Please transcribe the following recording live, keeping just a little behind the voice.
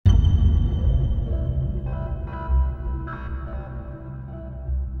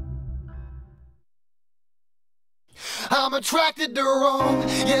I'm attracted to wrong,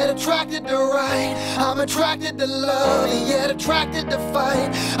 yet attracted to right. I'm attracted to love, and yet attracted to fight.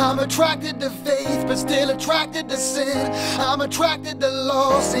 I'm attracted to faith, but still attracted to sin. I'm attracted to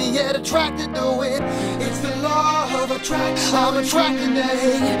loss, and yet attracted to win. It's the law of attraction. I'm attracted to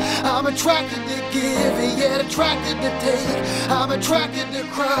hate. I'm attracted to give, and yet attracted to take. I'm attracted to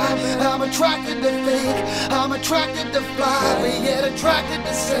cry, I'm attracted to fake. I'm attracted to fly, but yet attracted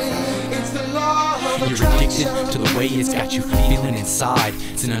to say. It's the law of attraction. You're addicted to the way it's got you feeling inside.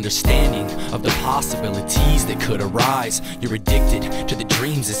 It's an understanding of the possibilities that could arise. You're addicted to the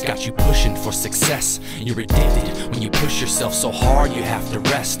dreams that's got you pushing for success. You're addicted when you push yourself so hard you have to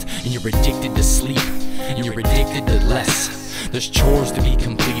rest. And you're addicted to sleep, and you're addicted to less. There's chores to be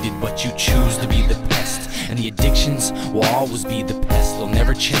completed, but you choose to be the pest. And the addictions will always be the pest, they'll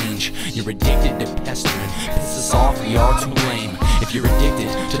never change. You're addicted to pestering, piss us off, we are to blame. If you're addicted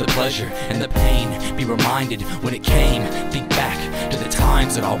to the pleasure and the pain, be reminded when it came. Think back to the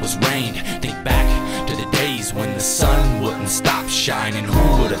times it always rained. Think back to the days when the sun wouldn't stop shining.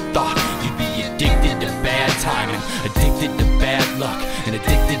 Who would have thought you'd be addicted to bad timing? Addicted to bad luck, and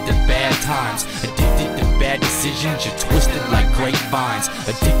addicted to bad times. Addicted to bad decisions, you're twisted like grapevines.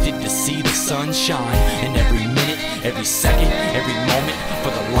 Addicted to see the sun shine in every minute, every second, every moment for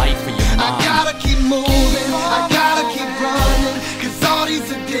the life of your mind. I gotta keep moving, I gotta keep running, 'cause all these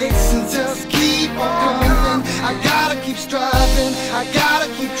addictions just keep on coming. I gotta keep striving, I gotta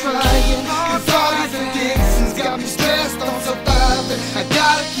keep trying, 'cause all these addictions got me stressed on surviving. I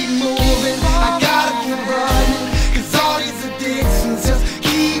gotta keep moving, I gotta keep running, 'cause all these addictions just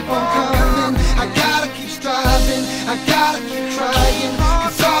keep on coming. I gotta keep striving, I gotta keep trying,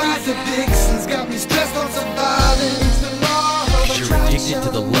 'cause all these addictions got me stressed on surviving. It's the law of attraction. You're addicted to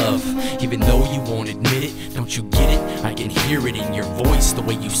the love, even though you won't admit it. Don't you get it? I can hear it in your voice, the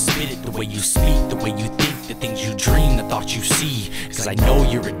way you spit it, the way you speak, the way you think, the things you dream, the thoughts you see. 'Cause I know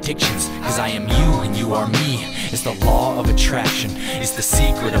your addictions, 'cause I am you and you are me. It's the law of attraction, it's the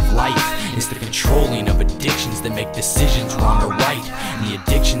secret of life. It's the controlling of addictions that make decisions wrong or right. And the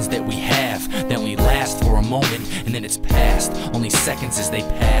addictions that we have, that only last for a moment and then it's past, only seconds as they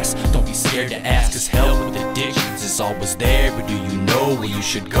pass. Don't be scared to ask, 'cause help with addictions is always there. But do you know where you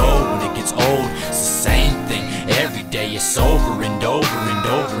should go when it gets old? It's the same thing every day, it's over and over and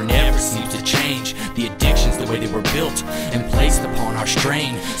over, and never seems to change. The addictions, the way they were built and placed upon our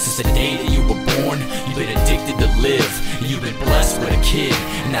strain. Since the day that you were born, you've been addicted to live. You've been blessed with a kid,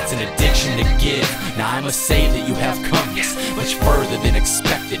 and that's an addiction to give. Now I must say that you have come much further than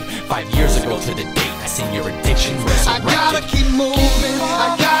expected. 5 years ago to the date, I seen your addiction resurrected. I gotta keep moving,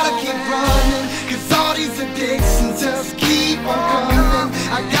 I gotta keep running, 'cause all these addictions just keep on coming.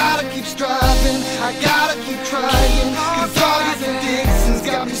 I gotta keep striving, I gotta keep trying, 'cause all these addictions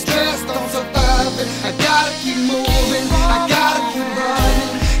got me stressed on surviving. I gotta keep moving, I gotta keep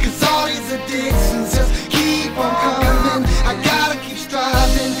running, 'cause all these addictions just keep on coming. I gotta keep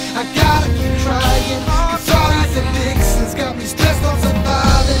striving, I gotta keep trying, 'cause all these addictions got me stressed on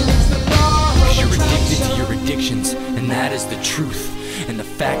surviving. It's the law of You're addicted to attraction. your addictions, and that is the truth. And the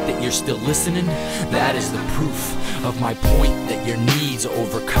fact that you're still listening, that is the proof of my point that your needs are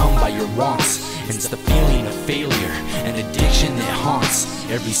overcome by your wants. And it's the feeling of failure and addiction that haunts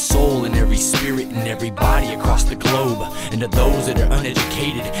every soul and every spirit and every body across the globe. And to those that are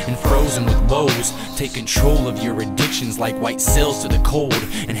uneducated and frozen with woes, take control of your addictions like white cells to the cold,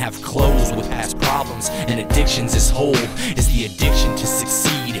 and have closed with past problems and addictions as whole. It's the addiction to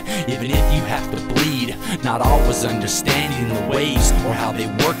succeed, even if you have to bleed. Not always understanding the ways or how they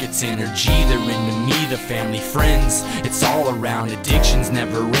work, it's energy. They're into me, the family, friends. It's all around, addictions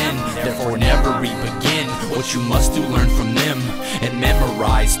never end, therefore never re-begin. What you must do, learn from them and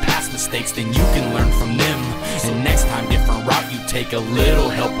memorize past mistakes, then you can learn from them. And next time, different route you take, a little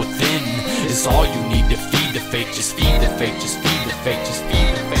help within is all you need to feed the faith. Just feed the faith, just feed the faith, just feed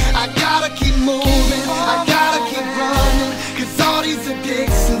the faith. I gotta keep moving, I gotta keep running, 'cause all these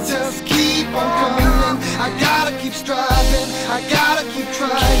addictions just keep on coming. I gotta keep striving, I gotta keep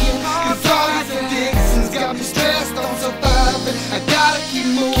trying, 'cause all these addictions got me stressed on surviving. I gotta keep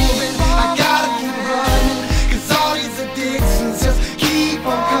moving.